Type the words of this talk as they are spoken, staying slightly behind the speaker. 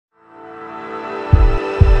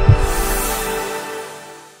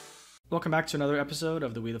Welcome back to another episode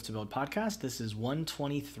of the WLTB Podcast. This is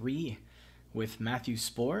 123 with Matthew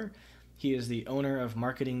Spaur. He is the owner of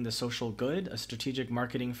Marketing the Social Good, a strategic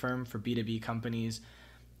marketing firm for B2B companies,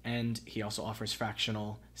 and he also offers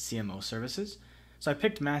fractional CMO services. So I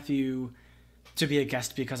picked Matthew to be a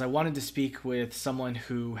guest because I wanted to speak with someone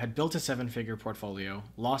who had built a seven-figure portfolio,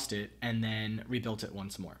 lost it, and then rebuilt it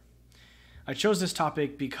once more. I chose this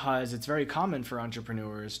topic because it's very common for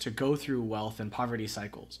entrepreneurs to go through wealth and poverty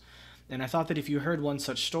cycles. And I thought that if you heard one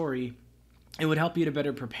such story, it would help you to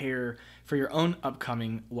better prepare for your own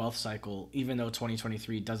upcoming wealth cycle. Even though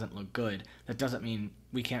 2023 doesn't look good, that doesn't mean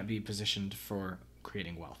we can't be positioned for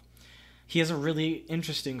creating wealth. He has a really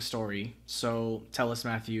interesting story. So tell us,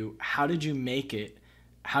 Matthew, how did you make it?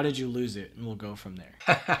 How did you lose it? And we'll go from there.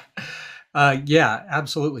 Yeah,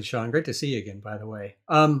 absolutely, Sean. Great to see you again, by the way.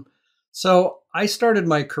 So I started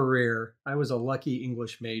my career, I was a lucky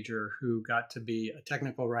English major who got to be a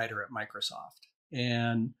technical writer at Microsoft.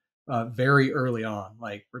 And very early on,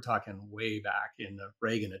 like we're talking way back in the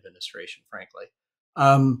Reagan administration, frankly.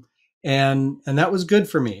 And that was good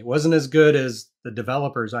for me. It wasn't as good as the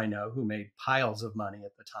developers I know who made piles of money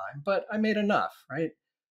at the time, but I made enough, right?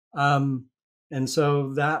 And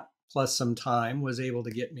so that plus some time was able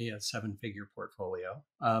to get me a seven-figure portfolio.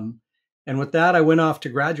 And with that, I went off to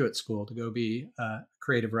graduate school to go be a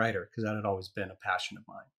creative writer because that had always been a passion of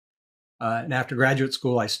mine. And after graduate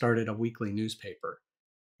school, I started a weekly newspaper.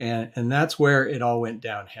 And that's where it all went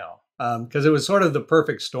downhill because it was sort of the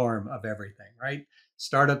perfect storm of everything, right?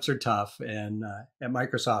 Startups are tough. And at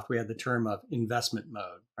Microsoft, we had the term of investment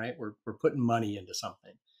mode, right? We're putting money into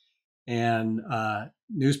something. And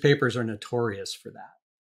newspapers are notorious for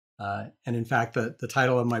that. And in fact, the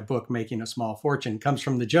title of my book, Making a Small Fortune, comes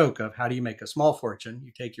from the joke of how do you make a small fortune?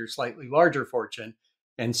 You take your slightly larger fortune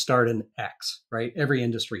and start an X, right? Every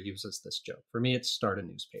industry uses this joke. For me, it's start a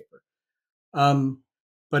newspaper.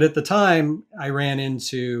 But at the time, I ran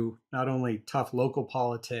into not only tough local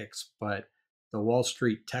politics, but the Wall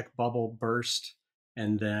Street tech bubble burst.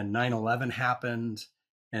 And then 9/11 happened.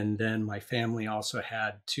 And then my family also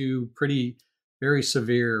had two very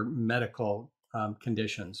severe medical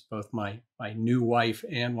conditions. Both my new wife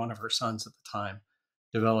and one of her sons at the time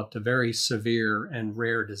developed a very severe and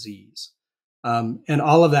rare disease. And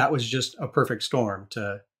all of that was just a perfect storm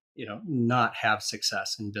to, not have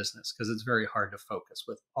success in business because it's very hard to focus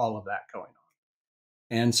with all of that going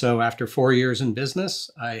on. And so after 4 years in business,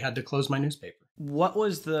 I had to close my newspaper. What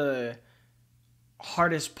was the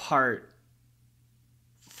hardest part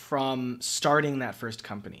from starting that first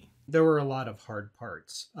company? There were a lot of hard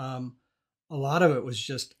parts. A lot of it was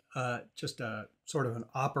just a sort of an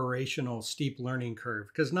operational steep learning curve.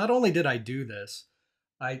 Because not only did I do this,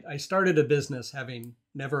 I started a business having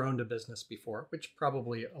never owned a business before, which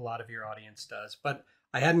probably a lot of your audience does. But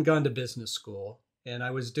I hadn't gone to business school, and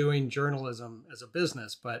I was doing journalism as a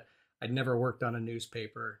business, but I'd never worked on a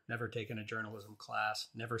newspaper, never taken a journalism class,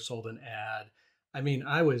 never sold an ad. I mean,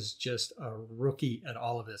 I was just a rookie at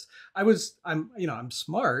all of this. I'm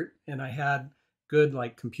smart, and I had good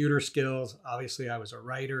like computer skills. Obviously, I was a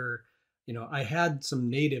writer. I had some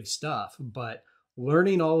native stuff, but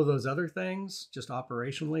learning all of those other things just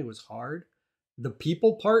operationally was hard. The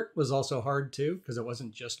people part was also hard too, because it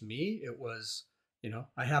wasn't just me. It was,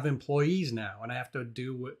 I have employees now and I have to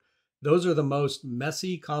do what those are the most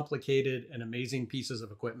messy, complicated, and amazing pieces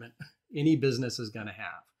of equipment any business is going to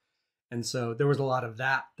have. And so there was a lot of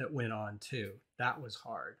that went on too. That was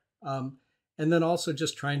hard. And then also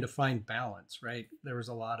just trying to find balance, right? There was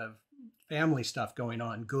a lot of family stuff going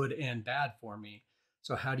on, good and bad for me.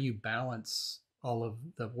 So how do you balance all of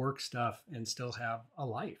the work stuff and still have a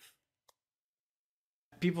life?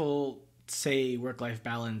 People say work-life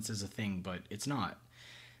balance is a thing, but it's not,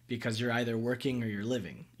 because you're either working or you're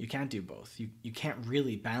living. You can't do both. You can't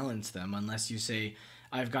really balance them unless you say,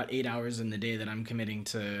 I've got 8 hours in the day that I'm committing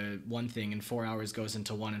to one thing and 4 hours goes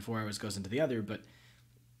into one and 4 hours goes into the other. But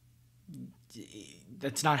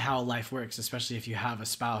that's not how life works, especially if you have a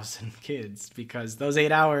spouse and kids, because those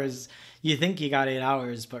 8 hours, you think you got 8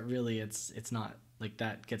 hours, but really it's not. Like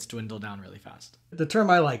that gets dwindled down really fast. The term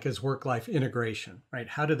I like is work-life integration, right?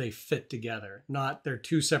 How do they fit together? Not they're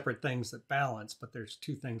two separate things that balance, but there's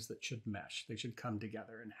two things that should mesh. They should come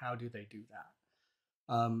together. And how do they do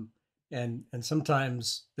that? And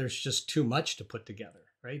sometimes there's just too much to put together,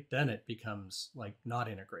 right? Then it becomes like not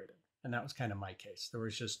integrated. And that was kind of my case. There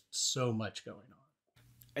was just so much going on.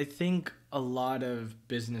 I think a lot of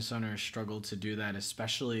business owners struggle to do that,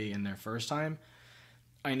 especially in their first time.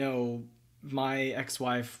 I know my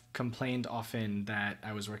ex-wife complained often that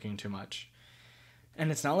I was working too much. And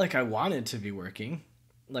it's not like I wanted to be working.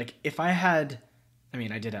 Like if I had I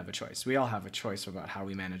mean, I did have a choice. We all have a choice about how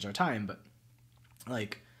we manage our time, but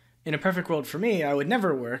like in a perfect world for me, I would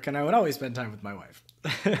never work and I would always spend time with my wife.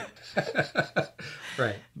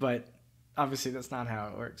 Right. But obviously that's not how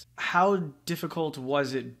it works. How difficult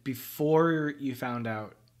was it before you found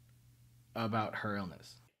out about her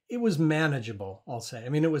illness? It was manageable, I'll say. I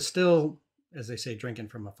mean, it was still, as they say, drinking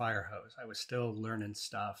from a fire hose. I was still learning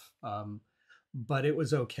stuff, but it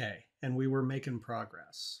was okay. And we were making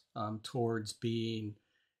progress towards being,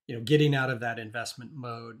 getting out of that investment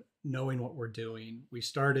mode, knowing what we're doing. We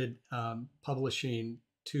started publishing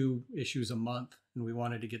 2 issues a month, and we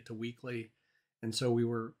wanted to get to weekly. And so we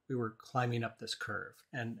were climbing up this curve,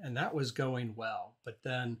 and that was going well. But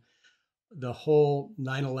then the whole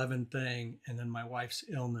 9/11 thing, and then my wife's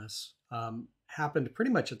illness happened pretty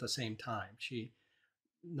much at the same time.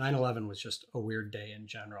 9/11 was just a weird day in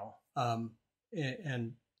general.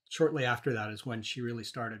 And shortly after that is when she really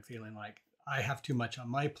started feeling like I have too much on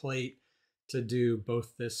my plate to do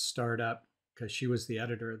both this startup, because she was the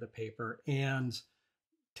editor of the paper, and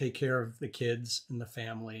take care of the kids and the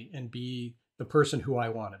family and be the person who I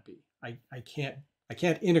want to be. I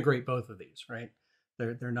can't integrate both of these, right?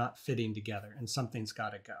 They're not fitting together, and something's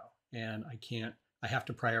got to go. And I have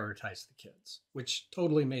to prioritize the kids, which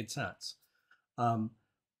totally made sense.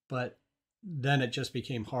 But then it just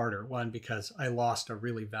became harder. One, because I lost a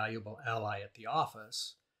really valuable ally at the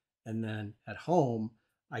office. And then at home,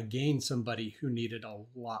 I gained somebody who needed a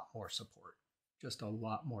lot more support, just a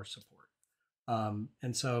lot more support.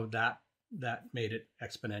 And so that made it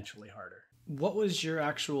exponentially harder. What was your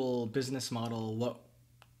actual business model?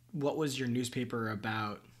 What was your newspaper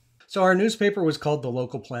about? So our newspaper was called The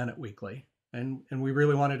Local Planet Weekly, and we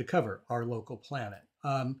really wanted to cover our local planet.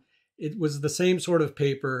 It was the same sort of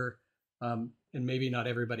paper, and maybe not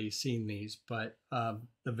everybody's seen these, but The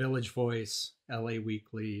Village Voice, LA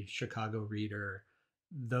Weekly, Chicago Reader,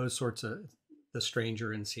 those sorts of, The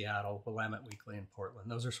Stranger in Seattle, Willamette Weekly in Portland.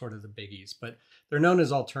 Those are sort of the biggies, but they're known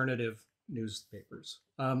as alternative newspapers.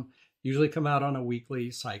 Usually come out on a weekly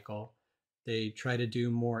cycle. They try to do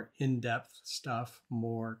more in-depth stuff,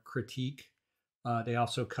 more critique. They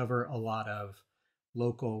also cover a lot of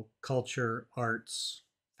local culture, arts,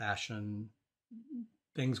 fashion,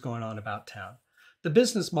 things going on about town. The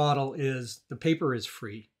business model is the paper is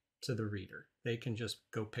free to the reader. They can just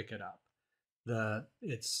go pick it up.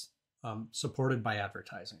 It's supported by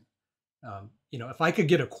advertising. If I could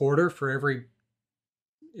get a quarter for every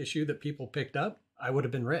issue that people picked up, I would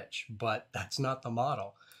have been rich, but that's not the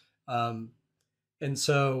model. And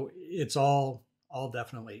so it's all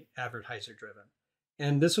definitely advertiser driven.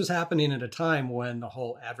 And this was happening at a time when the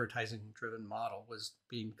whole advertising driven model was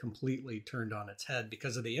being completely turned on its head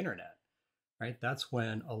because of the internet, right? That's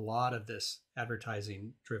when a lot of this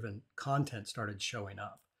advertising driven content started showing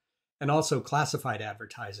up. And also classified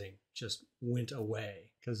advertising just went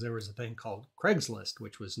away because there was a thing called Craigslist,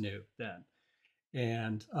 which was new then.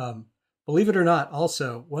 And believe it or not,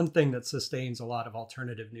 also, one thing that sustains a lot of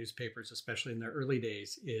alternative newspapers, especially in their early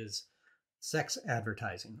days, is sex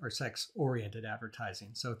advertising or sex-oriented advertising.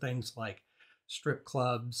 So things like strip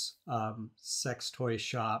clubs, sex toy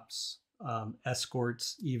shops,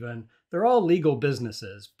 escorts even. They're all legal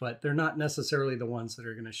businesses, but they're not necessarily the ones that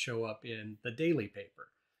are going to show up in the daily paper.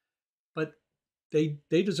 But they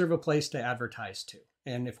deserve a place to advertise to.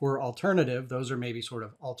 And if we're alternative, those are maybe sort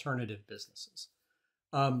of alternative businesses.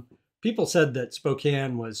 People said that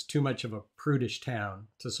Spokane was too much of a prudish town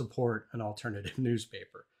to support an alternative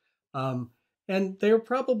newspaper. And they're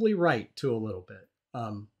probably right to a little bit.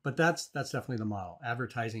 But that's definitely the model.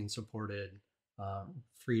 Advertising supported,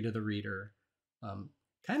 free to the reader.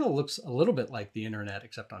 Kind of looks a little bit like the internet,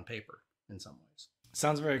 except on paper in some ways.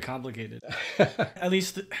 Sounds very complicated. At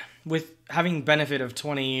least with having benefit of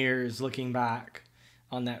 20 years looking back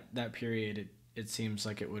on that period, it seems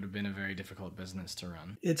like it would have been a very difficult business to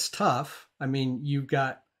run. It's tough. I mean, you've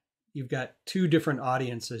got 2 different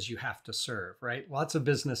audiences you have to serve, right? Lots of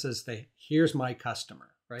businesses, here's my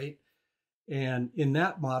customer, right? And in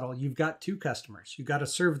that model, you've got 2 customers. You've got to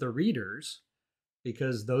serve the readers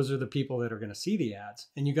because those are the people that are going to see the ads.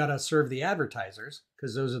 And you got to serve the advertisers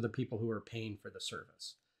because those are the people who are paying for the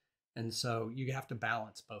service. And so you have to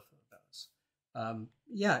balance both of those.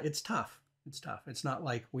 Yeah, it's tough. It's tough. It's not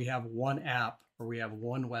like we have one app or we have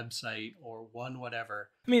one website or one whatever.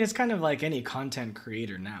 I mean, it's kind of like any content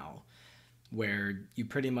creator now, where you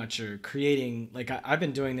pretty much are creating, like I've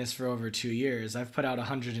been doing this for over 2 years. I've put out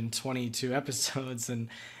 122 episodes and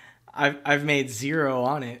I've made 0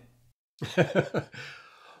 on it.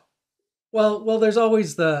 Well, there's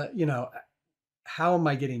always the, how am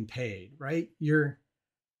I getting paid, right? You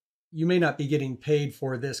may not be getting paid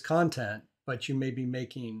for this content, but you may be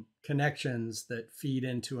making connections that feed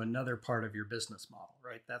into another part of your business model,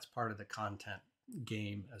 right? That's part of the content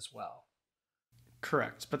game as well.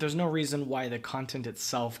 Correct. But there's no reason why the content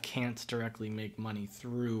itself can't directly make money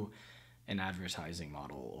through an advertising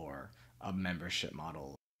model or a membership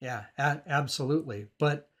model. Yeah, absolutely.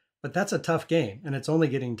 But that's a tough game, and it's only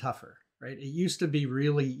getting tougher, right? It used to be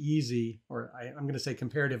really easy, or I'm going to say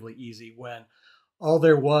comparatively easy, when all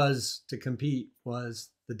there was to compete was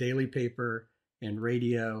the daily paper and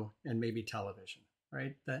radio and maybe television,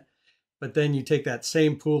 right? But then you take that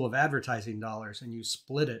same pool of advertising dollars and you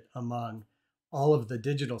split it among all of the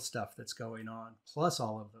digital stuff that's going on, plus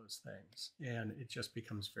all of those things, and it just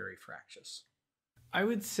becomes very fractious. I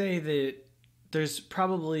would say that there's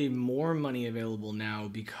probably more money available now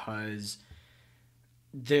because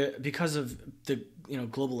of the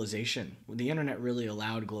globalization. The internet really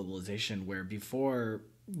allowed globalization, where before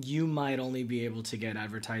you might only be able to get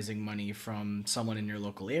advertising money from someone in your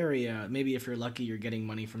local area. Maybe if you're lucky, you're getting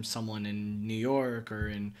money from someone in New York or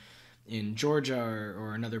in Georgia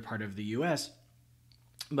or another part of the US.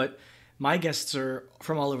 But my guests are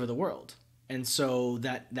from all over the world. And so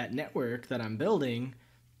that network that I'm building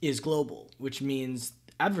is global, which means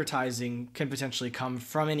advertising can potentially come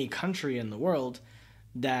from any country in the world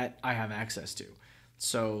that I have access to.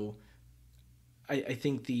 So I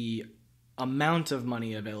think the amount of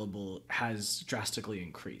money available has drastically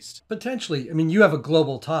increased. Potentially. I mean, you have a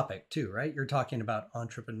global topic too, right? You're talking about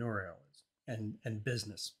entrepreneurial and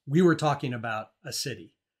business. We were talking about a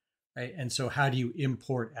city, right? And so how do you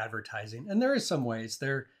import advertising? And there is some ways.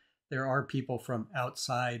 There are people from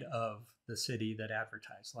outside of the city that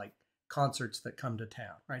advertise, like concerts that come to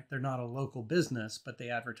town, right? They're not a local business, but they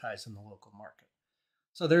advertise in the local market.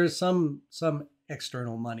 So there is some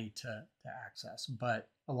external money to access, but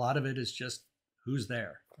a lot of it is just who's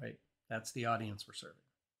there, right? That's the audience we're serving.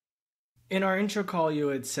 In our intro call, you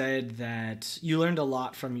had said that you learned a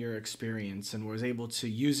lot from your experience and was able to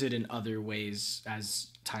use it in other ways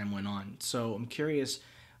as time went on. So I'm curious,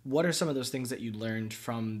 what are some of those things that you learned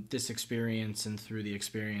from this experience and through the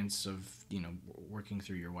experience of, working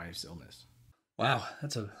through your wife's illness? Wow,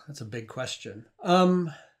 that's a big question.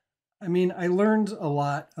 I mean, I learned a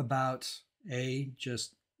lot about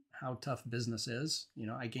just how tough business is.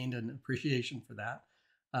 I gained an appreciation for that.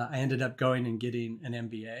 I ended up going and getting an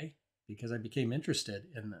MBA because I became interested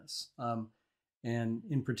in this, and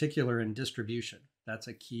in particular in distribution. That's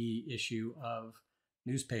a key issue of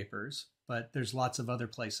newspapers, but there's lots of other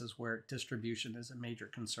places where distribution is a major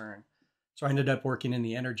concern. So I ended up working in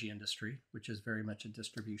the energy industry, which is very much a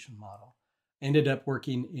distribution model. I ended up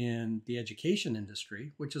working in the education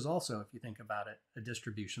industry, which is also, if you think about it, a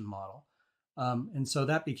distribution model. And so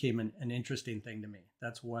that became an interesting thing to me.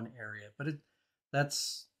 That's one area, but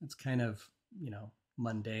it's kind of,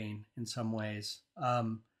 mundane in some ways.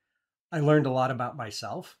 I learned a lot about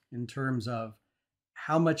myself in terms of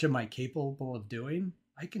how much am I capable of doing.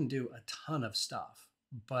 I can do a ton of stuff,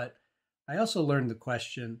 but I also learned the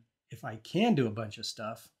question, if I can do a bunch of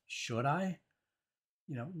stuff, should I?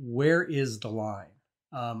 Where is the line?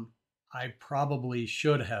 I probably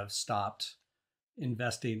should have stopped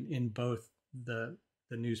investing in both the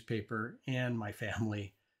newspaper and my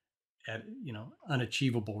family at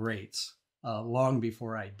unachievable rates long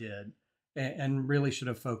before I did, and really should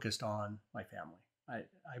have focused on my family.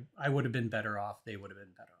 I would have been better off. They would have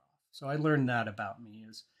been better off. So I learned that about me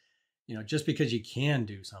is, just because you can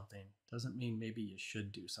do something doesn't mean maybe you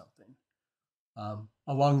should do something.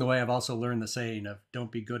 Along the way, I've also learned the saying of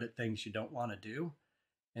don't be good at things you don't want to do.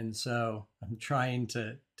 And so I'm trying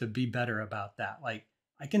to be better about that. Like,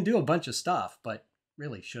 I can do a bunch of stuff, but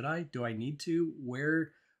really, should I? Do I need to?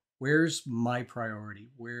 Where's my priority?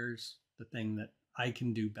 Where's the thing that I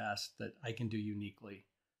can do best, that I can do uniquely,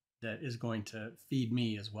 that is going to feed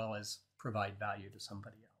me as well as provide value to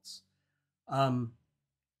somebody else?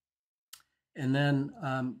 And then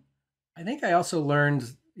I think I also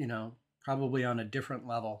learned, probably on a different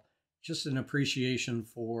level, just an appreciation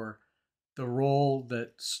for the role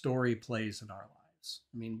that story plays in our lives.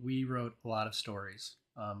 I mean, we wrote a lot of stories,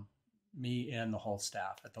 me and the whole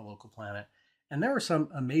staff at the local Planet, and there were some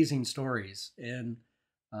amazing stories. And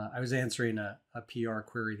I was answering a PR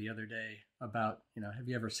query the other day about, have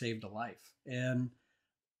you ever saved a life? And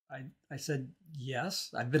I said,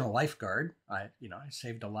 yes, I've been a lifeguard. I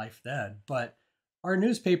saved a life then, but our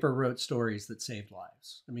newspaper wrote stories that saved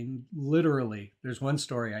lives. I mean, literally, there's one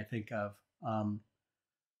story I think of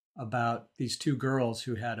about these two girls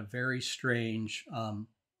who had a very strange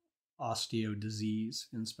osteo disease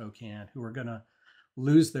in Spokane, who were going to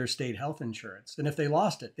lose their state health insurance. And if they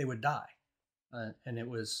lost it, they would die. And it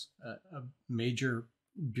was a major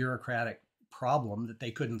bureaucratic problem that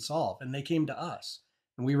they couldn't solve, and they came to us,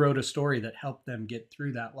 and we wrote a story that helped them get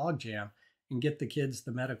through that logjam and get the kids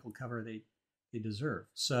the medical cover they deserve.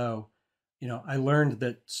 So, I learned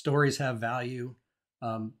that stories have value,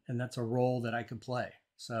 and that's a role that I could play.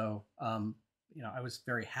 So, I was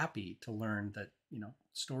very happy to learn that,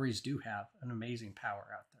 stories do have an amazing power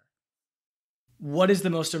out there. What is the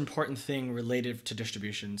most important thing related to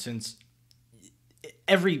distribution, since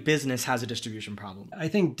every business has a distribution problem? I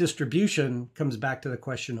think distribution comes back to the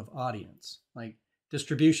question of audience. Like,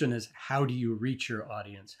 distribution is, how do you reach your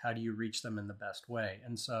audience? How do you reach them in the best way?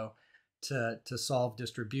 And so to solve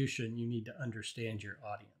distribution, you need to understand your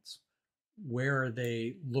audience. Where are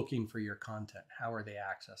they looking for your content? How are they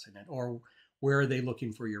accessing it? Or where are they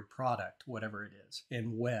looking for your product, whatever it is,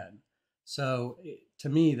 and when? So to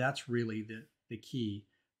me, that's really the key.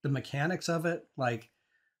 The mechanics of it, like,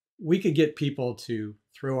 we could get people to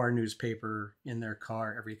throw our newspaper in their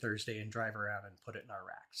car every Thursday and drive around and put it in our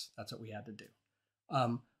racks. That's what we had to do.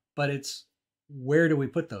 But it's, where do we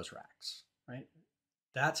put those racks, right?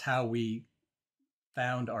 That's how we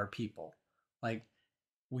found our people. Like,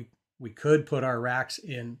 we could put our racks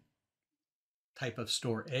in type of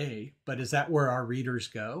store A, but is that where our readers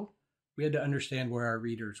go? We had to understand where our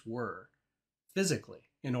readers were physically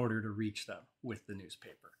in order to reach them with the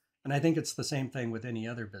newspaper. And I think it's the same thing with any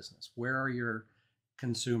other business. Where are your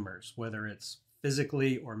consumers, whether it's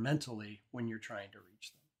physically or mentally, when you're trying to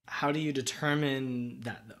reach them? How do you determine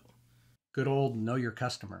that, though? Good old know your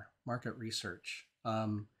customer, market research.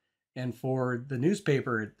 And for the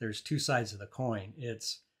newspaper, there's two sides of the coin.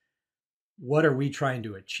 It's, what are we trying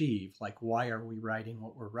to achieve? Like, why are we writing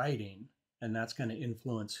what we're writing? And that's going to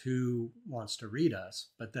influence who wants to read us,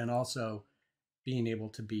 but then also being able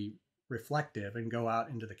to be reflective and go out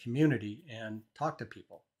into the community and talk to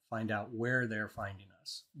people, find out where they're finding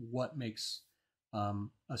us, what makes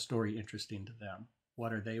a story interesting to them,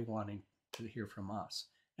 what are they wanting to hear from us,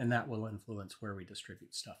 and that will influence where we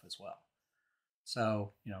distribute stuff as well.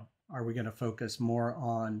 So, are we going to focus more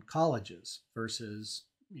on colleges versus,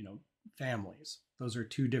 families? Those are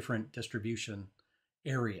two different distribution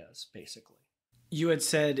areas, basically. You had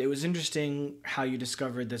said it was interesting how you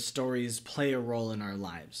discovered that stories play a role in our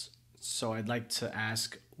lives. So I'd like to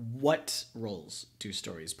ask, what roles do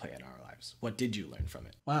stories play in our lives? What did you learn from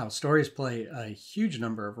it? Wow, stories play a huge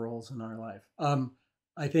number of roles in our life.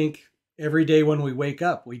 I think every day when we wake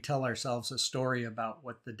up, we tell ourselves a story about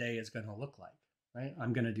what the day is going to look like, right?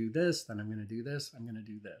 I'm going to do this, then I'm going to do this, I'm going to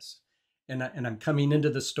do this. And I'm coming into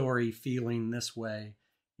the story feeling this way.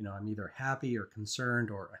 I'm either happy or concerned,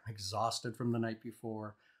 or I'm exhausted from the night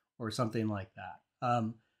before, or something like that.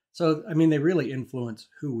 So, they really influence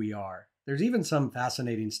who we are. There's even some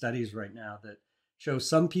fascinating studies right now that show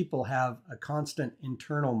some people have a constant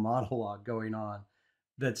internal monologue going on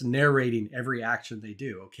that's narrating every action they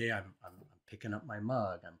do. Okay, I'm picking up my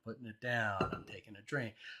mug, I'm putting it down, I'm taking a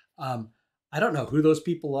drink. I don't know who those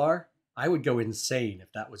people are. I would go insane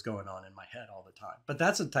if that was going on in my head all the time. But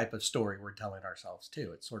that's a type of story we're telling ourselves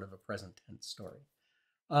too. It's sort of a present tense story.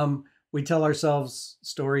 We tell ourselves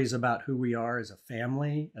stories about who we are as a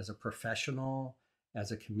family, as a professional,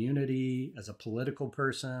 as a community, as a political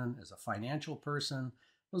person, as a financial person.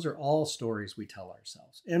 Those are all stories we tell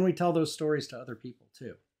ourselves. And we tell those stories to other people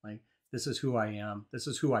too. Like, this is who I am. This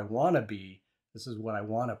is who I want to be. This is what I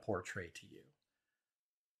want to portray to you.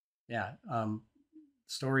 Yeah.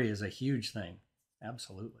 Story is a huge thing.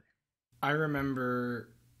 Absolutely. I remember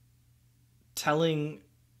telling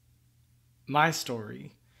my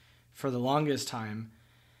story for the longest time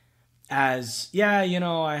as,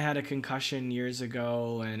 I had a concussion years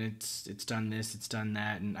ago and it's done this, it's done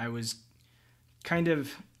that. And I was kind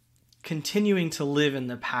of continuing to live in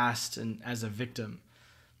the past and as a victim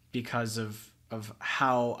because of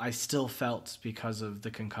how I still felt because of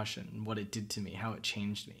the concussion, what it did to me, how it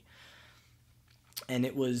changed me. And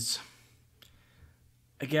it was,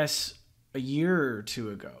 I guess, a year or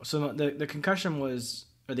two ago. So the concussion was,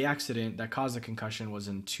 or the accident that caused the concussion was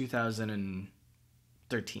in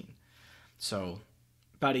 2013. So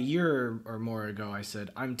about a year or more ago, I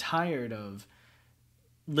said, I'm tired of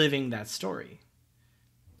living that story.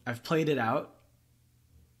 I've played it out.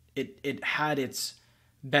 It had its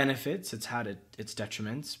benefits, it's had its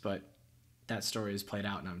detriments, but that story is played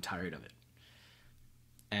out and I'm tired of it.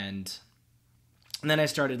 And then I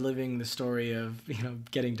started living the story of,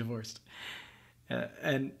 getting divorced.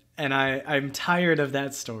 And I'm tired of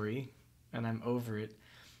that story and I'm over it.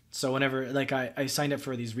 So whenever, I signed up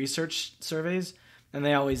for these research surveys and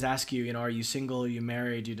they always ask you, are you single, are you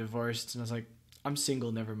married, you divorced? And I was like, I'm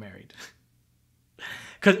single, never married.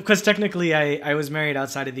 Because technically I was married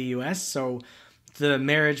outside of the US. So the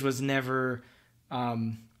marriage was never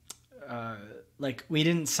like we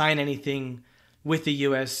didn't sign anything with the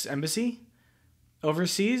U.S. Embassy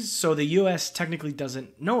overseas, so the U.S. technically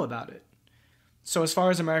doesn't know about it. So as far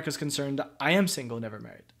as America is concerned, I am single, never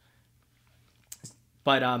married.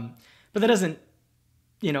 But that doesn't,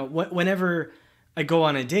 whenever I go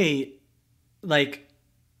on a date, like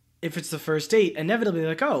if it's the first date, inevitably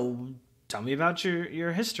like, oh, tell me about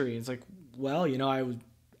your history. It's like, well,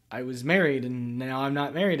 I was married and now I'm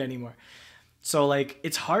not married anymore. So like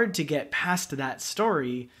it's hard to get past that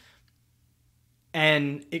story,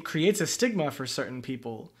 and it creates a stigma for certain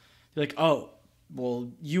people. They're like, oh,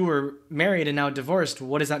 well, you were married and now divorced.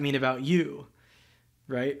 What does that mean about you?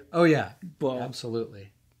 Right? Oh yeah. Well,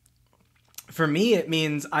 absolutely. For me, it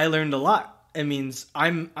means I learned a lot. It means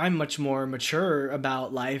I'm much more mature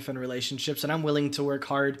about life and relationships, and I'm willing to work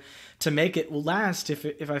hard to make it last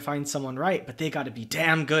if I find someone right. But they got to be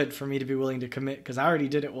damn good for me to be willing to commit, because I already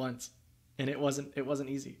did it once, and it wasn't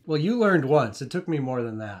easy. Well, you learned once. It took me more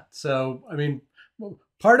than that. So I mean,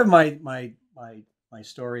 part of my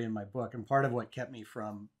story in my book, and part of what kept me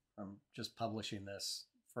from just publishing this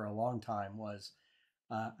for a long time, was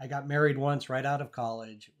I got married once right out of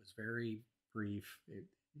college. It was very brief.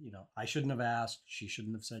 I shouldn't have asked. She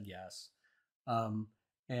shouldn't have said yes. And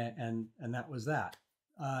that was that.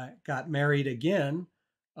 Got married again,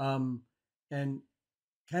 and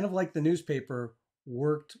kind of like the newspaper,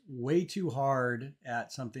 worked way too hard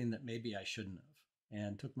at something that maybe I shouldn't have,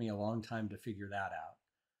 and took me a long time to figure that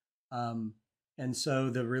out. And so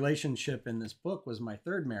the relationship in this book was my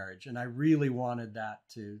third marriage, and I really wanted that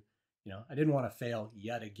to, I didn't want to fail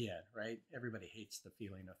yet again, right? Everybody hates the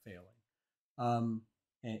feeling of failing.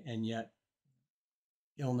 And yet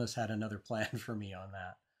illness had another plan for me on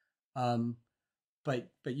that.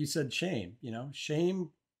 But you said shame,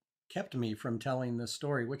 shame kept me from telling this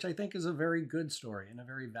story, which I think is a very good story and a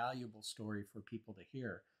very valuable story for people to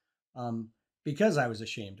hear, because I was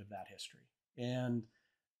ashamed of that history. And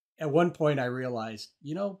at one point I realized,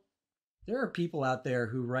 there are people out there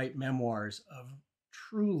who write memoirs of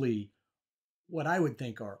truly what I would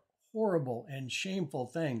think are horrible and shameful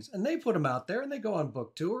things, and they put them out there and they go on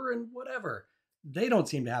book tour and whatever. They don't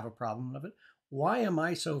seem to have a problem with it. Why am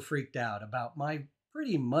I so freaked out about my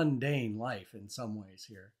pretty mundane life in some ways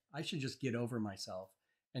here? I should just get over myself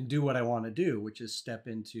and do what I want to do, which is step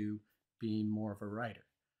into being more of a writer.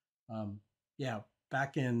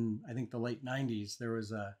 Back in, I think, the late 90s, there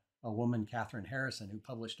was a woman, Catherine Harrison, who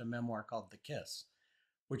published a memoir called The Kiss,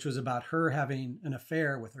 which was about her having an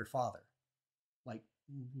affair with her father. Like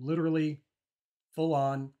literally full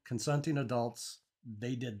on consenting adults.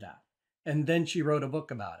 They did that. And then she wrote a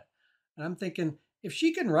book about it. And I'm thinking, if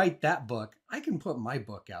she can write that book, I can put my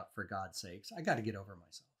book out, for God's sakes. I got to get over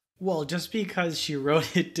myself. Well, just because she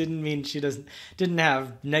wrote it didn't mean she didn't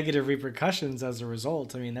have negative repercussions as a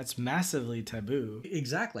result. I mean, that's massively taboo.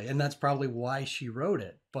 Exactly. And that's probably why she wrote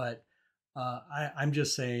it. But I'm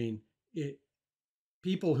just saying,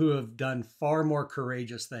 people who have done far more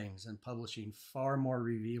courageous things and publishing far more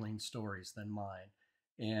revealing stories than mine.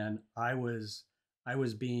 And I was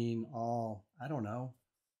being all, I don't know,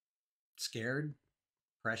 scared,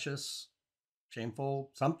 precious,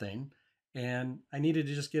 shameful, something. And I needed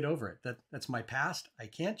to just get over it. That's my past. I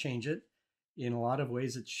can't change it. In a lot of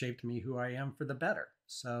ways, it's shaped me who I am for the better.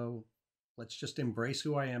 So let's just embrace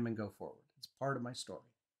who I am and go forward. It's part of my story.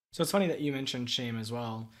 So it's funny that you mentioned shame as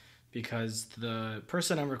well, because the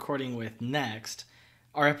person I'm recording with next,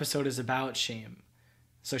 our episode is about shame.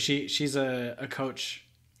 So she's a coach,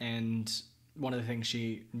 and one of the things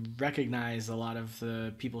she recognized a lot of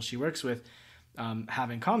the people she works with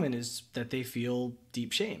have in common is that they feel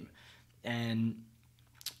deep shame. And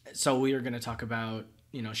so we are going to talk about,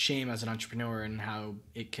 shame as an entrepreneur and how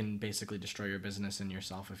it can basically destroy your business and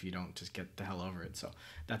yourself if you don't just get the hell over it. So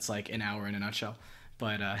that's like an hour in a nutshell.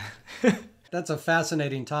 But that's a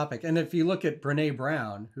fascinating topic. And if you look at Brené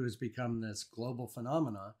Brown, who's become this global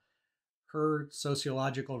phenomena, her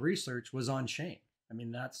sociological research was on shame. I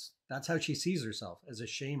mean, that's how she sees herself, as a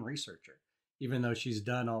shame researcher. Even though she's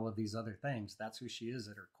done all of these other things, that's who she is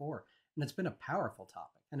at her core. And it's been a powerful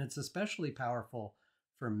topic. And it's especially powerful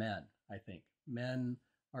for men, I think. Men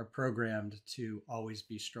are programmed to always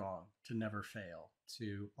be strong, to never fail,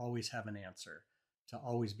 to always have an answer, to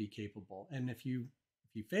always be capable. And if you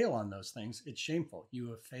fail on those things, it's shameful. You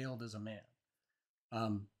have failed as a man.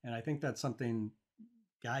 And I think that's something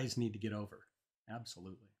guys need to get over.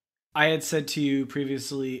 Absolutely. I had said to you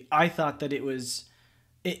previously, I thought that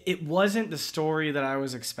it wasn't the story that I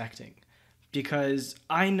was expecting, because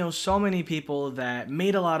I know so many people that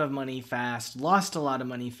made a lot of money fast, lost a lot of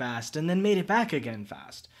money fast, and then made it back again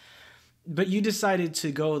fast. But you decided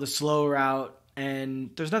to go the slow route,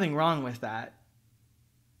 and there's nothing wrong with that.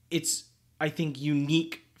 It's, I think,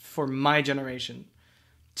 unique for my generation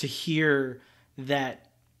to hear that,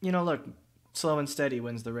 look, slow and steady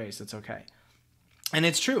wins the race. It's okay. And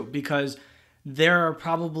it's true, because there are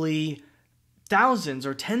probably thousands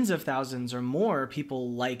or tens of thousands or more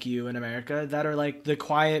people like you in America that are like the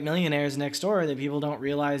quiet millionaires next door that people don't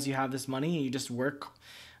realize you have this money.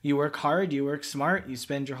 You work hard, you work smart, you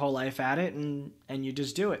spend your whole life at it, and you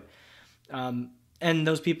just do it. And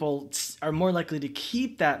those people are more likely to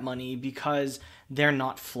keep that money because they're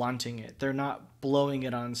not flaunting it. They're not blowing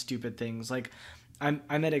it on stupid things. Like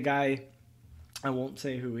I met a guy, I won't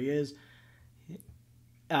say who he is.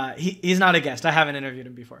 He's not a guest. I haven't interviewed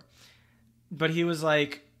him before. But he was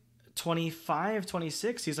like 25,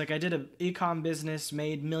 26. He's like, I did an e-com business,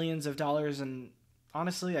 made millions of dollars, and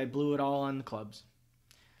honestly, I blew it all on clubs.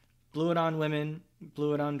 Blew it on women,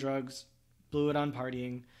 blew it on drugs, blew it on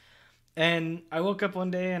partying. And I woke up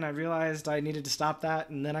one day and I realized I needed to stop that,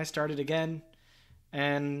 and then I started again.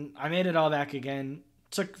 And I made it all back again.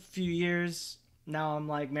 Took a few years. Now I'm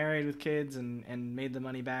like married with kids and made the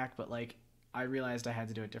money back, but like I realized I had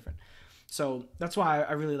to do it different. So that's why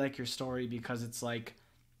I really like your story, because it's like,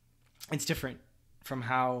 it's different from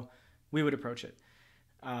how we would approach it.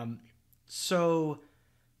 So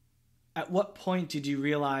at what point did you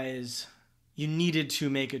realize you needed to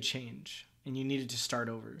make a change and you needed to start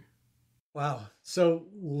over? Wow. So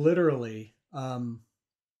literally,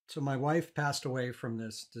 so my wife passed away from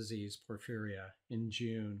this disease, porphyria, in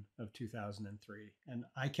June of 2003. And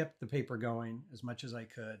I kept the paper going as much as I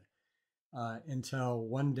could until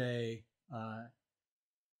one day, I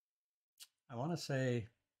want to say,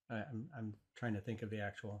 I'm trying to think of the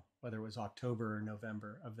actual, whether it was October or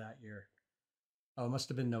November of that year. Oh, it must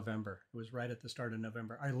have been November. It was right at the start of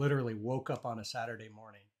November. I literally woke up on a Saturday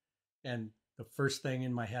morning, and the first thing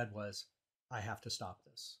in my head was, I have to stop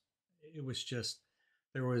this. It was just,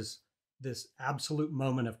 there was this absolute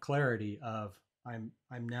moment of clarity of, I'm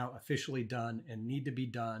now officially done and need to be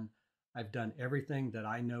done. I've done everything that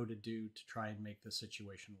I know to do to try and make the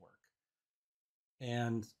situation work.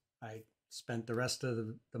 And I spent the rest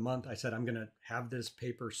of the month, I said, I'm going to have this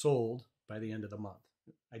paper sold by the end of the month.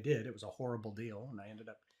 I did. It was a horrible deal, and I ended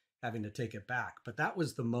up having to take it back. But that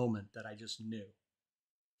was the moment that I just knew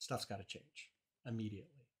stuff's got to change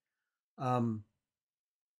immediately. But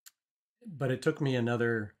it took me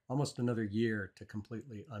almost another year to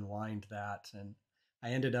completely unwind that. And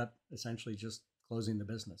I ended up essentially just closing the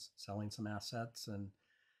business, selling some assets and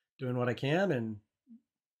doing what I can and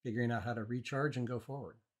figuring out how to recharge and go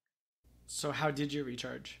forward. So how did you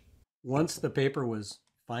recharge? Once the paper was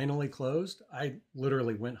finally closed, I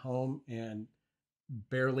literally went home and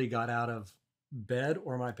barely got out of bed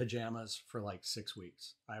or my pajamas for like 6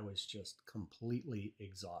 weeks. I was just completely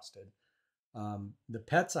exhausted. The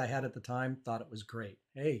pets I had at the time thought it was great.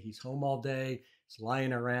 Hey, he's home all day, he's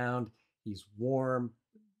lying around, he's warm.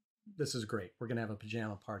 This is great. We're going to have a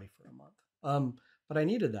pajama party for a month. But I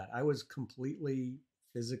needed that. I was completely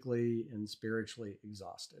physically and spiritually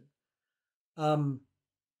exhausted. Um,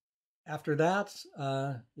 After that,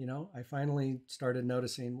 I finally started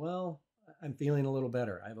noticing, well, I'm feeling a little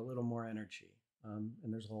better. I have a little more energy. And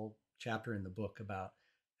there's a whole chapter in the book about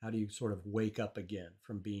how do you sort of wake up again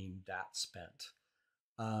from being that spent.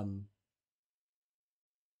 Um,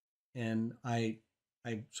 and I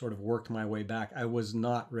sort of worked my way back. I was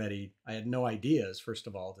not ready. I had no ideas, first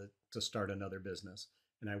of all, to start another business,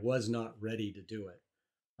 and I was not ready to do it.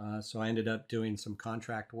 So I ended up doing some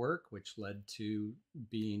contract work, which led to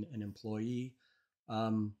being an employee,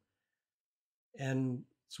 um, and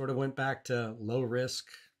sort of went back to low risk,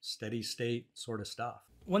 steady state sort of stuff.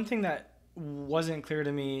 One thing that wasn't clear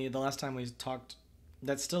to me the last time we talked,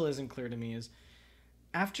 that still isn't clear to me, is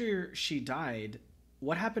after she died,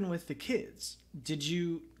 what happened with the kids? Did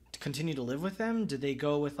you continue to live with them? Did they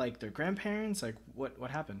go with like their grandparents? Like what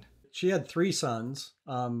happened? She had three sons,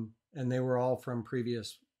 and they were all from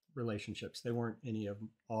previous relationships. They weren't any of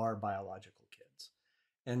our biological kids.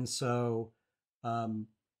 And so um,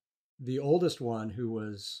 the oldest one, who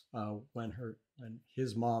was when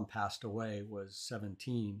his mom passed away, was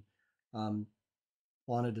 17, um,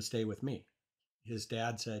 wanted to stay with me. His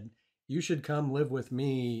dad said, "You should come live with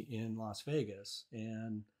me in Las Vegas."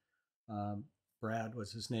 And um, Brad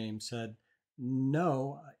was his name, said,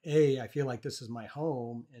 "No, A, I feel like this is my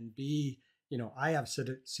home, and B, I have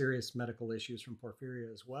serious medical issues from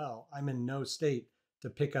porphyria as well. I'm in no state to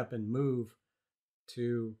pick up and move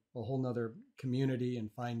to a whole nother community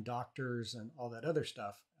and find doctors and all that other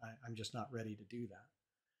stuff. I'm just not ready to do that."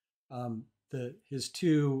 his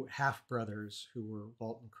two half brothers, who were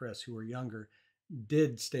Walt and Chris, who were younger,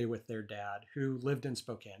 did stay with their dad, who lived in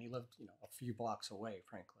Spokane. He lived, a few blocks away,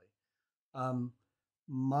 frankly.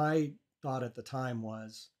 My thought at the time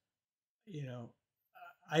was,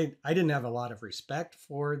 I didn't have a lot of respect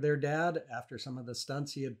for their dad after some of the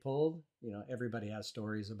stunts he had pulled. Everybody has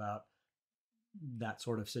stories about that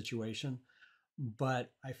sort of situation.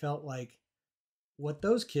 But I felt like what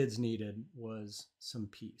those kids needed was some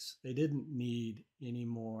peace. They didn't need any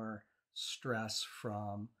more stress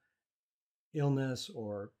from illness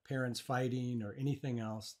or parents fighting or anything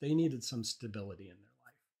else. They needed some stability in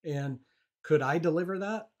their life. And could I deliver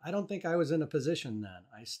that? I don't think I was in a position then.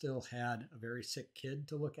 I still had a very sick kid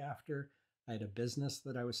to look after. I had a business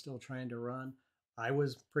that I was still trying to run. I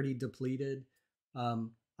was pretty depleted.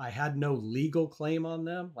 I had no legal claim on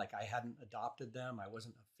them. Like, I hadn't adopted them. I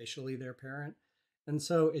wasn't officially their parent. And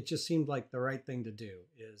so it just seemed like the right thing to do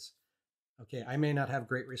is, okay, I may not have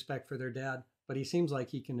great respect for their dad, but he seems like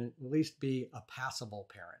he can at least be a passable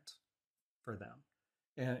parent for them.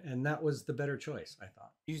 And that was the better choice, I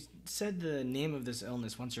thought. You said the name of this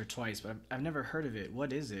illness once or twice, but I've never heard of it.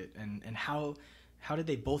 What is it? And how did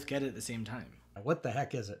they both get it at the same time? What the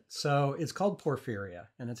heck is it? So it's called porphyria,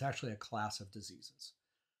 and it's actually a class of diseases.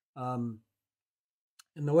 And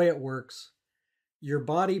the way it works, your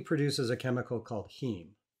body produces a chemical called heme.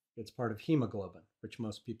 It's part of hemoglobin, which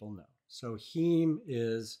most people know. So heme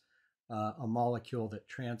is a molecule that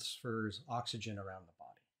transfers oxygen around the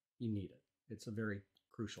body. You need it. It's a very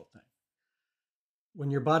crucial thing.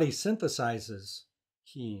 When your body synthesizes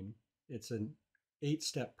heme, it's an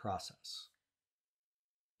 8-step process.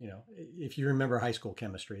 If you remember high school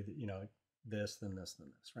chemistry, this, then this, then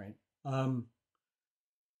this, right?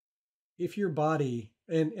 If your body,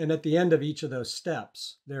 and at the end of each of those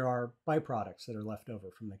steps, there are byproducts that are left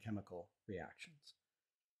over from the chemical reactions.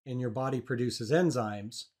 And your body produces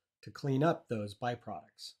enzymes to clean up those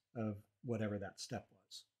byproducts of whatever that step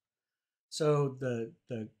was. So the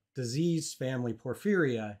disease family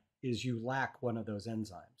porphyria is you lack one of those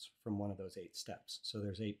enzymes from one of those 8 steps. So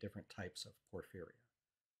there's 8 different types of porphyria.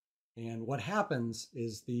 And what happens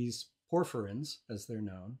is these porphyrins, as they're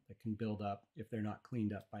known, that can build up if they're not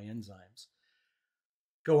cleaned up by enzymes,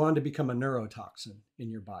 go on to become a neurotoxin in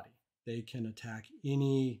your body. They can attack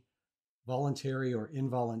any voluntary or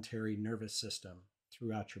involuntary nervous system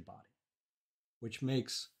throughout your body, which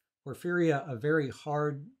makes porphyria a very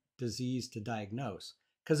hard disease to diagnose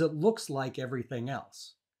because it looks like everything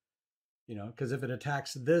else. Because if it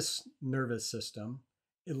attacks this nervous system,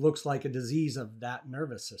 it looks like a disease of that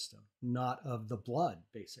nervous system, not of the blood,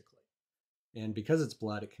 basically. And because it's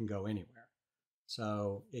blood, it can go anywhere.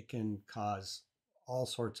 So it can cause all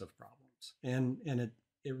sorts of problems. And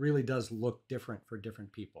it really does look different for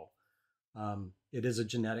different people. It is a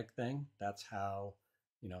genetic thing. That's how,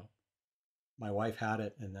 my wife had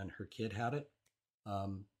it and then her kid had it.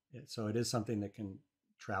 So it is something that can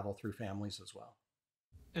travel through families as well.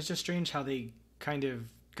 It's just strange how they kind of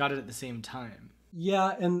got it at the same time.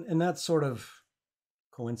 Yeah, and that's sort of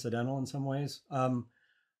coincidental in some ways.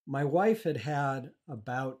 My wife had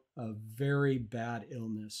about a very bad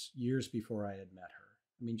illness years before I had met her.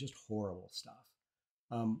 I mean, just horrible stuff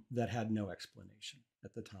that had no explanation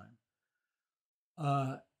at the time.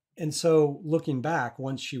 And so looking back,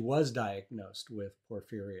 once she was diagnosed with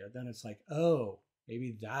porphyria, then it's like, oh,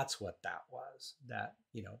 maybe that's what that was. That,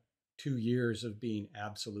 2 years of being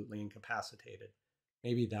absolutely incapacitated.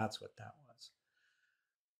 Maybe that's what that was.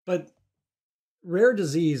 But rare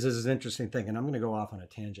disease is an interesting thing, and I'm going to go off on a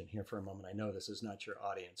tangent here for a moment. I know this is not your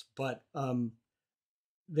audience, but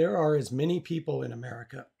there are as many people in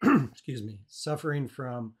America, suffering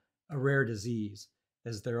from a rare disease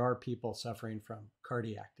as there are people suffering from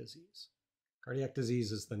cardiac disease. Cardiac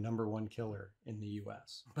disease is the #1 killer in the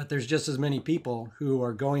US. But there's just as many people who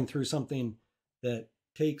are going through something that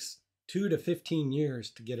takes 2 to 15 years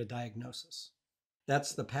to get a diagnosis.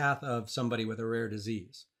 That's the path of somebody with a rare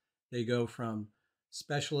disease. They go from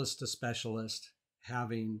specialist to specialist,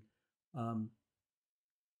 having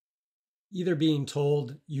either being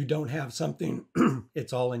told you don't have something,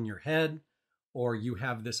 it's all in your head, or you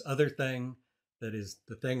have this other thing that is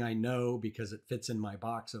the thing I know because it fits in my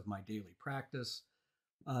box of my daily practice.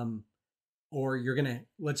 Or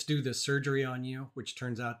let's do this surgery on you, which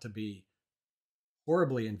turns out to be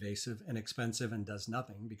horribly invasive and expensive and does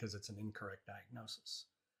nothing because it's an incorrect diagnosis.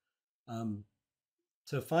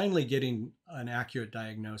 To finally getting an accurate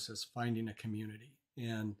diagnosis, finding a community,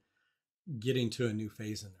 and getting to a new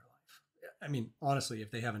phase in their life. I mean, honestly, if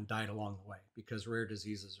they haven't died along the way, because rare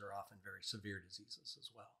diseases are often very severe diseases as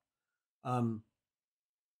well.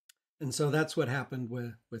 And so that's what happened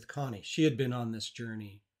with Connie. She had been on this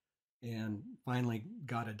journey and finally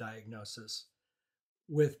got a diagnosis.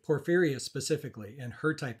 With porphyria specifically, and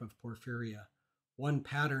her type of porphyria, one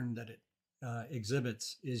pattern that it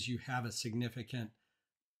exhibits is you have a significant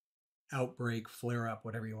outbreak, flare up,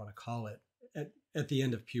 whatever you want to call it, at the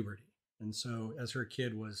end of puberty. And so as her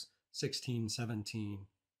kid was 16, 17,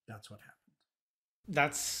 that's what happened.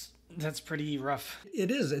 That's pretty rough. It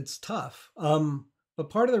is. It's tough. But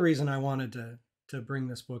part of the reason I wanted to bring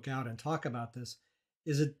this book out and talk about this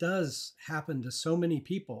is it does happen to so many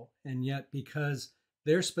people. And yet because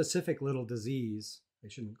their specific little disease, I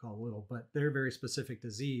shouldn't call it little, but their very specific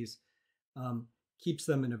disease keeps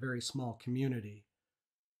them in a very small community.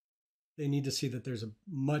 They need to see that there's a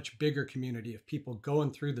much bigger community of people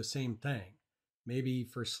going through the same thing, maybe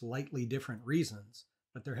for slightly different reasons,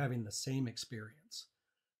 but they're having the same experience.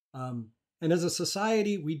 And as a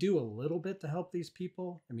society, we do a little bit to help these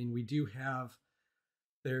people. I mean,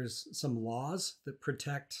 there's some laws that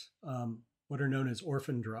protect what are known as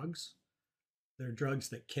orphan drugs. They're drugs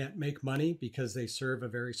that can't make money because they serve a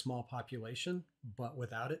very small population, but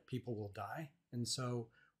without it, people will die. And so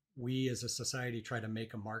we as a society try to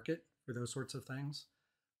make a market for those sorts of things.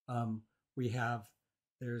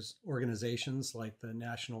 There's organizations like the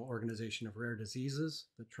National Organization of Rare Diseases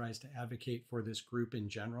that tries to advocate for this group in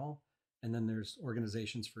general. And then there's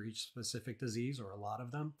organizations for each specific disease, or a lot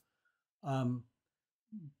of them.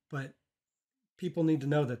 But people need to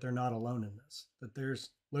know that they're not alone in this, that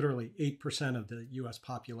there's literally 8% of the US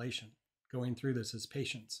population going through this as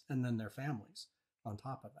patients, and then their families on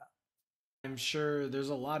top of that. I'm sure there's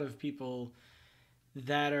a lot of people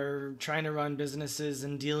that are trying to run businesses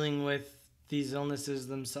and dealing with these illnesses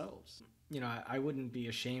themselves. I wouldn't be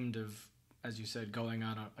ashamed of, as you said, going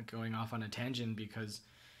off on a tangent, because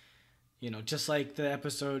just like the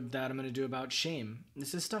episode that I'm going to do about shame,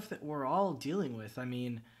 this is stuff that we're all dealing with. I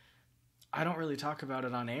mean, I don't really talk about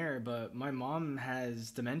it on air, but my mom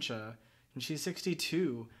has dementia and she's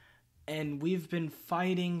 62, and we've been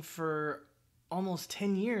fighting for almost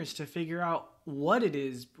 10 years to figure out what it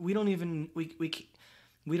is. We don't even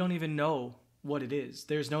know what it is.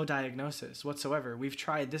 There's no diagnosis whatsoever. We've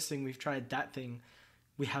tried this thing, we've tried that thing.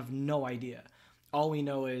 We have no idea. All we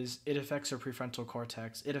know is it affects her prefrontal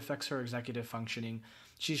cortex. It affects her executive functioning.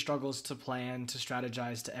 She struggles to plan, to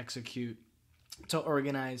strategize, to execute, to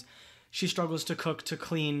organize. She struggles to cook, to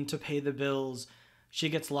clean, to pay the bills. She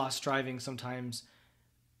gets lost driving sometimes.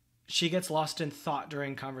 She gets lost in thought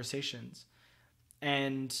during conversations.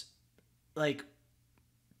 And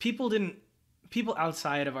people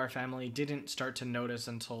outside of our family didn't start to notice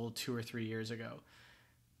until 2 or 3 years ago.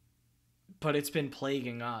 But it's been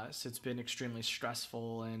plaguing us. It's been extremely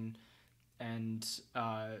stressful and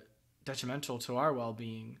detrimental to our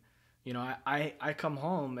well-being. I come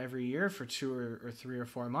home every year for 2 or 3 or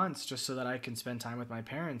 4 months just so that I can spend time with my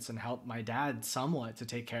parents and help my dad somewhat to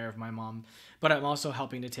take care of my mom. But I'm also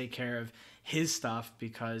helping to take care of his stuff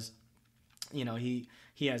because,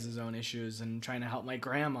 he has his own issues, and trying to help my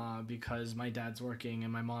grandma because my dad's working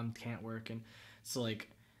and my mom can't work. And so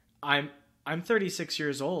I'm 36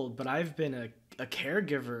 years old, but I've been a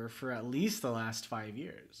caregiver for at least the last 5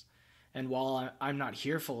 years. And while I'm not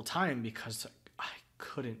here full time because I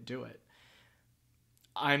couldn't do it,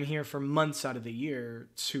 I'm here for months out of the year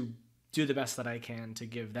to do the best that I can to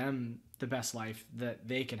give them the best life that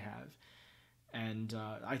they can have. And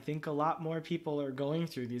I think a lot more people are going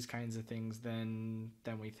through these kinds of things than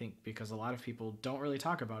we think, because a lot of people don't really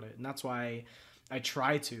talk about it. And that's why I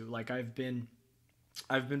try to. I've been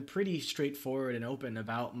pretty straightforward and open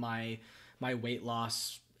about my weight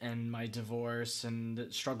loss and my divorce and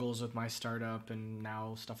the struggles with my startup and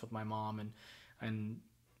now stuff with my mom and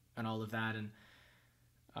all of that. And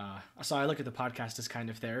so I look at the podcast as kind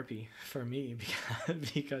of therapy for me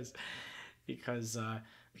because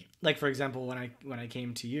for example, when I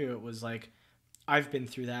came to you, it was like, I've been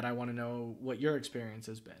through that. I want to know what your experience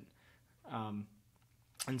has been.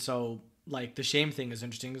 And so the shame thing is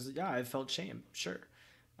interesting, because I've felt shame. Sure.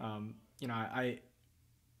 I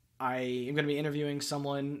am going to be interviewing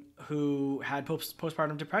someone who had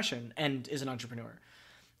postpartum depression and is an entrepreneur.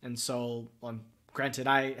 And so, granted,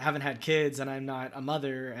 I haven't had kids and I'm not a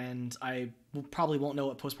mother, and I probably won't know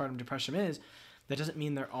what postpartum depression is. That doesn't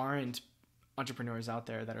mean there aren't entrepreneurs out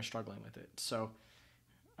there that are struggling with it. So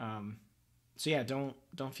don't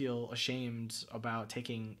feel ashamed about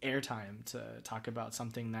taking airtime to talk about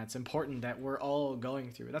something that's important that we're all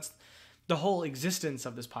going through. That's the whole existence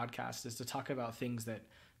of this podcast, is to talk about things that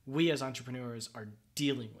we as entrepreneurs are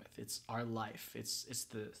dealing with. It's our life. It's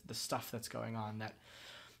the stuff that's going on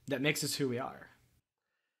that makes us who we are.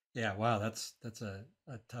 Yeah, wow, that's a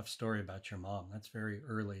tough story about your mom. That's very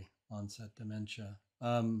early onset dementia.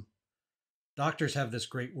 Doctors have this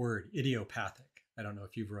great word, idiopathic. I don't know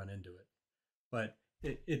if you've run into it, but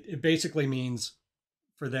it basically means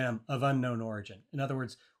for them of unknown origin. In other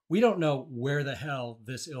words, we don't know where the hell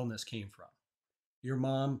this illness came from. Your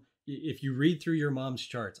mom, if you read through your mom's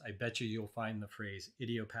charts, I bet you'll find the phrase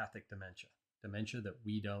idiopathic dementia, dementia that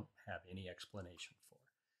we don't have any explanation for.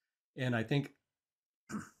 And I think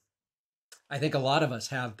a lot of us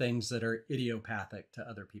have things that are idiopathic to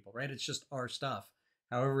other people, right? It's just our stuff.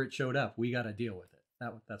 However it showed up, we got to deal with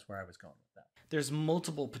it. That's where I was going with that. There's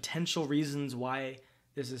multiple potential reasons why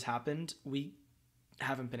this has happened. We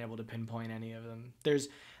haven't been able to pinpoint any of them.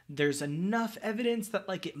 There's enough evidence that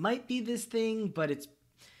like it might be this thing, but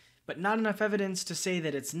not enough evidence to say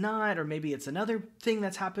that it's not, or maybe it's another thing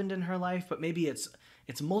that's happened in her life, but maybe it's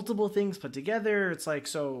multiple things put together. It's like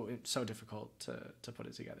so difficult to put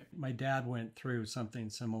it together. My dad went through something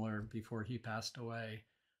similar before he passed away.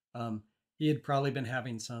 He had probably been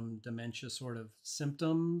having some dementia sort of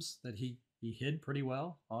symptoms that he hid pretty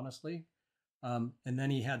well, honestly. And then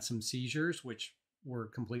he had some seizures, which were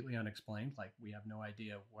completely unexplained. Like we have no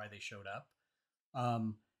idea why they showed up.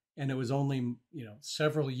 And it was only,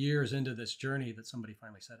 several years into this journey that somebody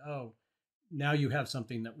finally said, oh, now you have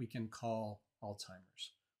something that we can call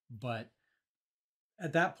Alzheimer's. But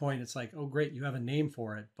at that point, it's like, oh, great, you have a name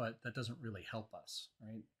for it, but that doesn't really help us,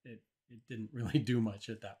 right? It didn't really do much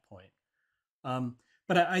at that point.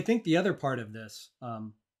 But I think the other part of this,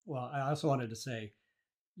 well, I also wanted to say,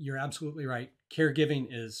 you're absolutely right. Caregiving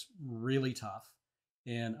is really tough.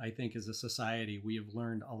 And I think as a society, we have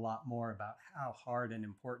learned a lot more about how hard and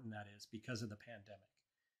important that is because of the pandemic.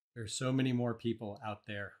 There's so many more people out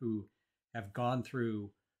there who have gone through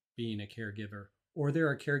being a caregiver, or they're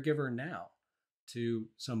a caregiver now to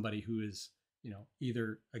somebody who is,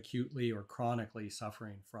 either acutely or chronically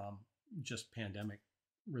suffering from just pandemic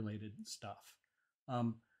related stuff.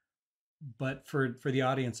 But for the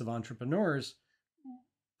audience of entrepreneurs,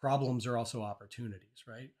 problems are also opportunities,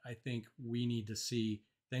 right? I think we need to see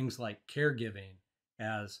things like caregiving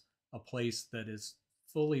as a place that is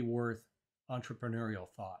fully worth entrepreneurial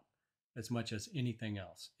thought as much as anything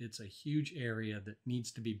else. It's a huge area that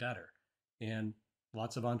needs to be better. And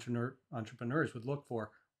lots of entrepreneurs would look for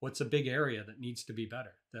what's a big area that needs to be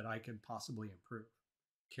better that I could possibly improve.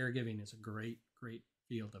 Caregiving is a great, great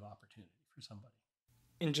field of opportunity for somebody.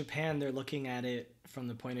 In Japan, they're looking at it from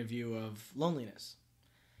the point of view of loneliness.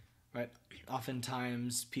 Right.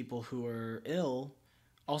 Oftentimes people who are ill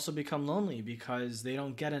also become lonely because they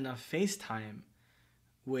don't get enough face time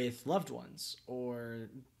with loved ones or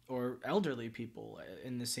elderly people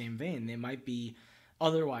in the same vein. They might be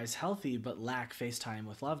otherwise healthy but lack face time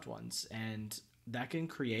with loved ones, and that can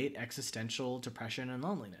create existential depression and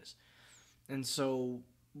loneliness. And so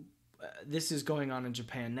this is going on in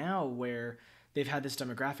Japan now, where they've had this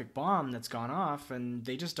demographic bomb that's gone off, and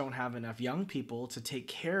they just don't have enough young people to take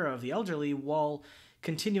care of the elderly while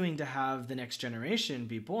continuing to have the next generation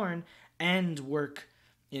be born and work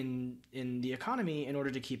in the economy in order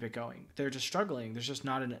to keep it going. They're just struggling. There's just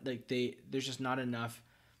not there's just not enough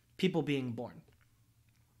people being born.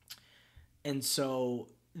 And so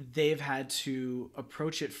they've had to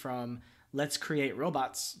approach it from, let's create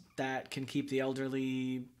robots that can keep the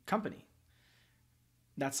elderly company.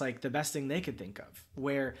 That's like the best thing they could think of.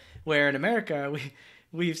 Where in America,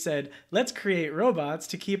 we've said, let's create robots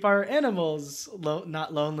to keep our animals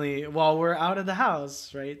not lonely while we're out of the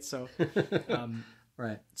house, right? So,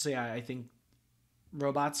 right. So yeah, I think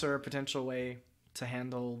robots are a potential way to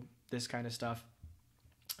handle this kind of stuff.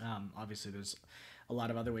 Obviously, there's a lot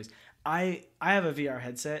of other ways. I have a VR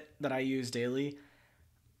headset that I use daily.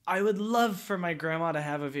 I would love for my grandma to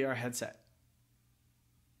have a VR headset.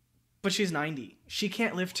 But she's 90. She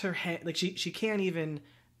can't lift her hand. Like she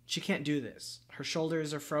can't do this. Her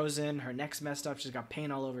shoulders are frozen. Her neck's messed up. She's got pain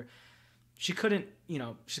all over. She couldn't,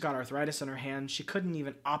 she's got arthritis in her hand. She couldn't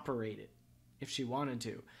even operate it if she wanted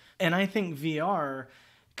to. And I think VR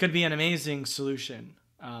could be an amazing solution.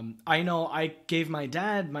 I know I gave my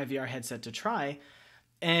dad my VR headset to try,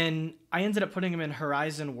 and I ended up putting him in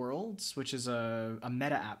Horizon Worlds, which is a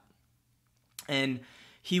meta app. And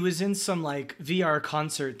he was in some like VR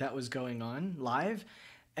concert that was going on live,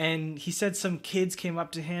 and he said some kids came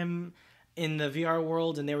up to him in the VR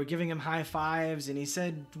world and they were giving him high fives, and he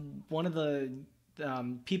said one of the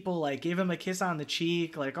people like gave him a kiss on the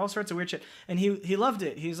cheek, like all sorts of weird shit, and he loved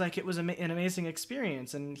it. He was like, it was an amazing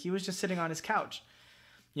experience, and he was just sitting on his couch,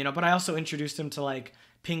 but I also introduced him to like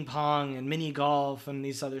ping pong and mini golf and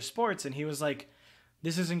these other sports, and he was like,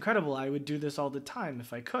 this is incredible. I would do this all the time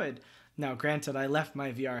if I could. Now, granted, I left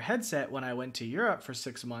my VR headset when I went to Europe for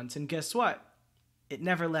 6 months, and guess what? It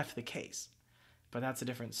never left the case. But that's a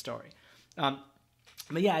different story. But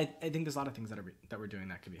yeah, I think there's a lot of things that we're doing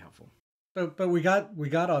that could be helpful. But we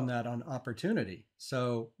got on that on opportunity.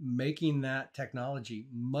 So making that technology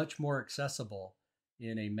much more accessible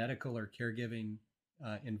in a medical or caregiving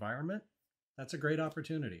environment, that's a great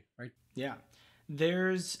opportunity, right? Yeah.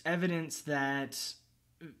 There's evidence that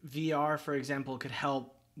VR, for example, could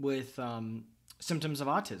help with symptoms of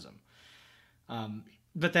autism.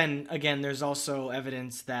 But then again, there's also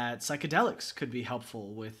evidence that psychedelics could be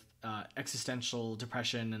helpful with existential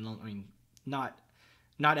depression. And I mean, not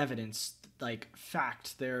evidence, like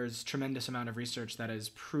fact. There's tremendous amount of research that has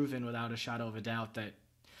proven without a shadow of a doubt that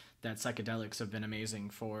psychedelics have been amazing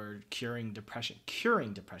for curing depression,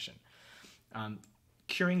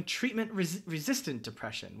 curing treatment-resistant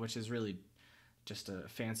depression, which is really just a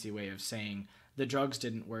fancy way of saying the drugs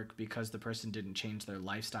didn't work because the person didn't change their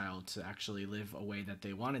lifestyle to actually live a way that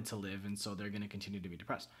they wanted to live, and so they're going to continue to be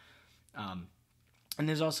depressed. And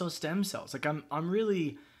there's also stem cells. Like I'm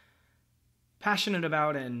really passionate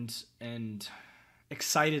about and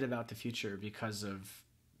excited about the future because of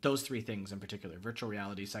those three things in particular: virtual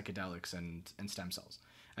reality, psychedelics, and stem cells.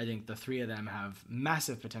 I think the three of them have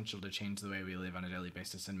massive potential to change the way we live on a daily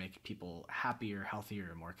basis and make people happier, healthier,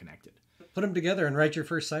 and more connected. Put them together and write your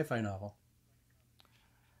first sci-fi novel.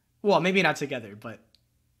 Well, maybe not together, but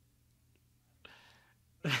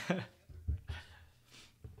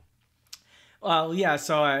well, yeah.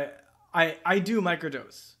 So I do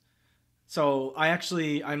microdose. So I'm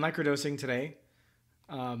microdosing today.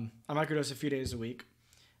 I microdose a few days a week.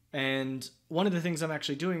 And one of the things I'm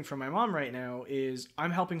actually doing for my mom right now is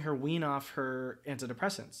I'm helping her wean off her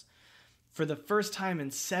antidepressants. For the first time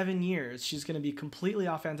in 7 years, she's going to be completely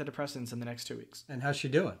off antidepressants in the next 2 weeks. And how's she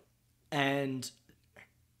doing? And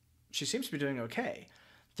she seems to be doing okay.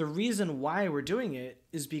 The reason why we're doing it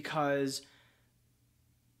is because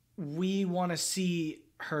we want to see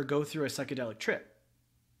her go through a psychedelic trip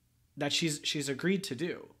that she's agreed to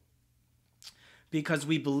do. Because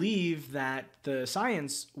we believe that the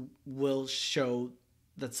science will show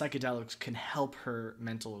that psychedelics can help her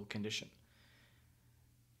mental condition.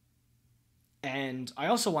 And I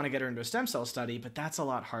also want to get her into a stem cell study, but that's a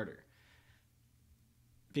lot harder.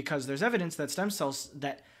 Because there's evidence that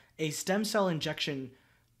a stem cell injection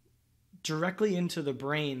directly into the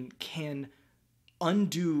brain can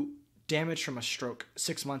undo damage from a stroke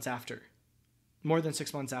 6 months after. More than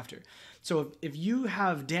 6 months after. So if you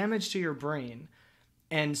have damage to your brain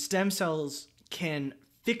and stem cells can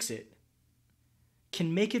fix it,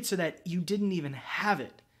 can make it so that you didn't even have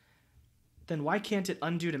it, then why can't it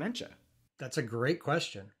undo dementia? That's a great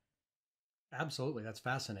question. Absolutely. That's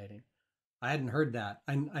fascinating. I hadn't heard that.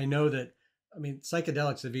 I know that, I mean,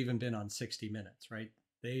 psychedelics have even been on 60 Minutes, right?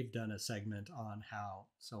 They've done a segment on how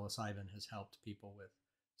psilocybin has helped people with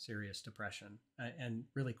serious depression, and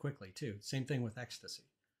really quickly too. Same thing with ecstasy.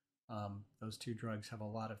 Those two drugs have a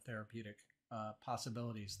lot of therapeutic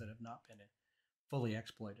possibilities that have not been fully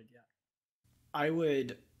exploited yet. I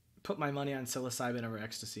would put my money on psilocybin over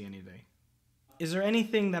ecstasy any day. Is there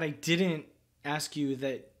anything that I didn't ask you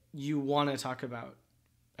that you want to talk about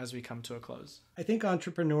as we come to a close? I think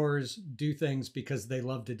entrepreneurs do things because they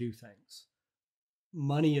love to do things.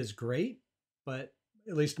 Money is great, but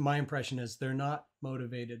at least my impression is they're not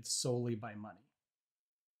motivated solely by money.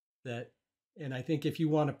 And I think if you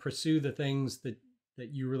want to pursue the things that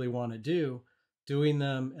you really want to do, doing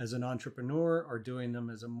them as an entrepreneur or doing them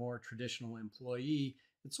as a more traditional employee,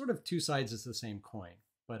 it's sort of two sides of the same coin.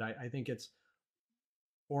 But I think it's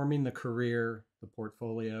forming the career, the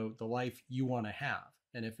portfolio, the life you want to have.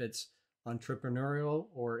 And if it's entrepreneurial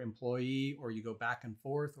or employee, or you go back and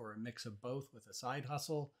forth, or a mix of both with a side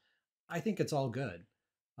hustle, I think it's all good.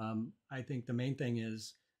 I think the main thing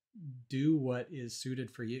is do what is suited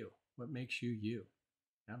for you, what makes you you.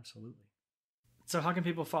 Absolutely. So how can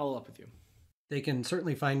people follow up with you? They can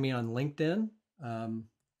certainly find me on LinkedIn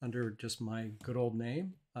under just my good old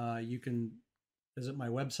name. You can visit my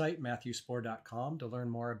website, matthewspaur.com, to learn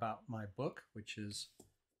more about my book, which is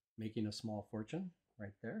Making a Small Fortune,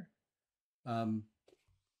 right there.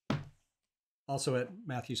 Also at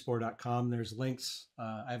matthewspaur.com, there's links.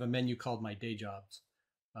 I have a menu called My Day Jobs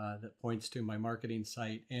that points to my marketing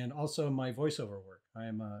site and also my voiceover work. I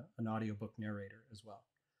am an audiobook narrator as well.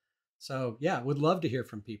 So yeah, would love to hear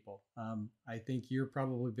from people. I think you're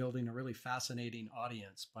probably building a really fascinating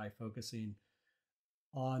audience by focusing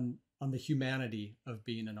on the humanity of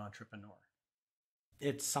being an entrepreneur.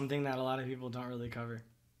 It's something that a lot of people don't really cover.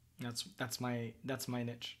 That's my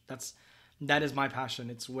niche. That is my passion.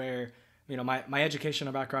 It's where my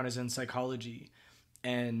educational background is in psychology,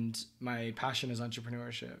 and my passion is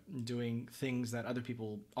entrepreneurship, doing things that other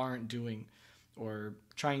people aren't doing, or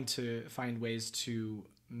trying to find ways to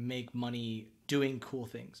make money doing cool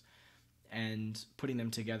things. And putting them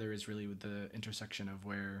together is really the intersection of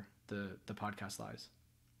where the podcast lies.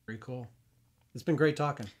 Very cool. It's been great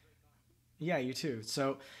talking. Yeah, you too.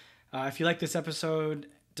 So if you like this episode,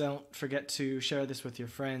 don't forget to share this with your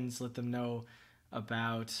friends. Let them know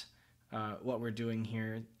about what we're doing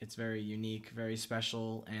here. It's very unique, very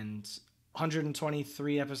special, and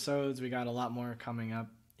 123 episodes. We got a lot more coming up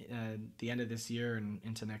at the end of this year and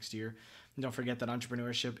into next year. And don't forget that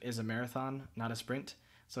entrepreneurship is a marathon, not a sprint.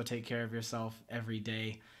 So take care of yourself every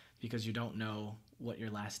day, because you don't know what your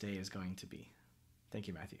last day is going to be. Thank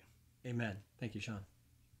you, Matthew. Amen. Thank you, Sean.